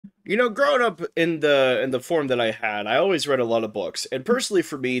You know, growing up in the form that I had, I always read a lot of books. And personally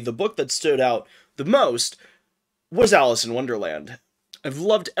for me, the book that stood out the most was Alice in Wonderland. I've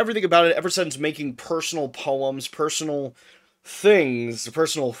loved everything about it ever since making personal poems, personal things,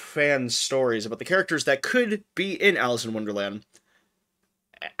 personal fan stories about the characters that could be in Alice in Wonderland.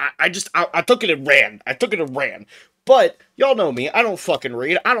 I took it and ran. I took it and ran. But y'all know me. I don't fucking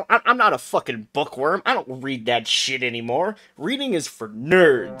read. I'm not a fucking bookworm. I don't read that shit anymore. Reading is for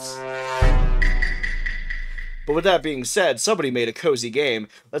nerds. But with that being said, somebody made a cozy game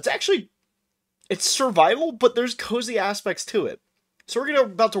that's actually, it's survival, but there's cozy aspects to it. So we're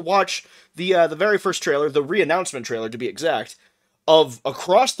about to watch the very first trailer, the re-announcement trailer to be exact, of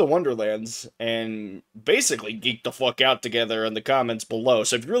Across the Wonderlands, and basically geek the fuck out together in the comments below.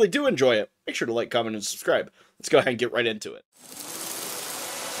 So if you really do enjoy it, make sure to like, comment, and subscribe. Let's go ahead and get right into it.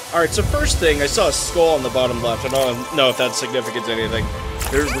 Alright, so first thing, I saw a skull on the bottom left. I don't know if that's significant to anything.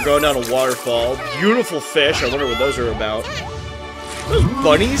 We're going down a waterfall. Beautiful fish. I wonder what those are about. Those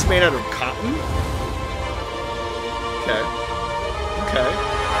bunnies made out of cotton? Okay.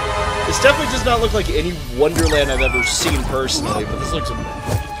 This definitely does not look like any Wonderland I've ever seen personally, but this looks amazing.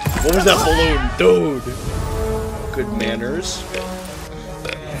 What was that balloon? Dude! Good manners.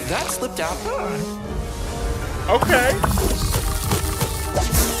 That slipped out. Okay.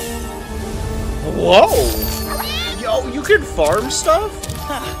 Whoa! Yo, you can farm stuff?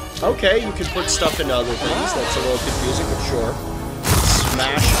 Okay, you can put stuff into other things. That's a little confusing, but sure.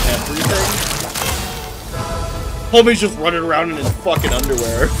 Smash everything. Homie's just running around in his fucking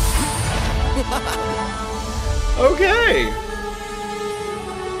underwear. Okay.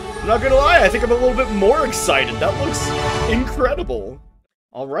 I'm not gonna lie, I think I'm a little bit more excited. That looks incredible.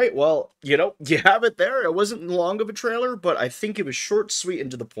 Alright, well, you know, you have it there. It wasn't long of a trailer, but I think it was short, sweet, and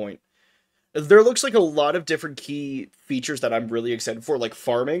to the point. There looks like a lot of different key features that I'm really excited for, like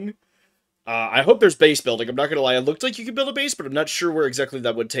farming. I hope there's base building. I'm not gonna lie, it looked like you could build a base, but I'm not sure where exactly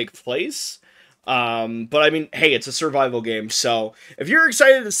that would take place. But I mean, hey, it's a survival game, so if you're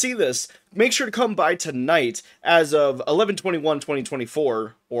excited to see this, make sure to come by tonight as of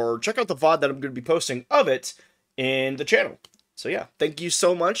 11/21/2024, or check out the VOD that I'm going to be posting of it in the channel. So yeah, thank you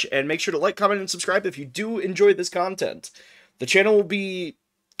so much, and make sure to like, comment, and subscribe if you do enjoy this content. The channel will be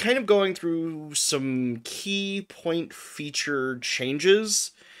kind of going through some key point feature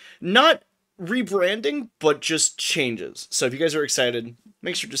changes. Not rebranding, but just changes. So if you guys are excited,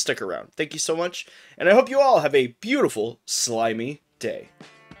 make sure to stick around. Thank you so much, and I hope you all have a beautiful, slimy day.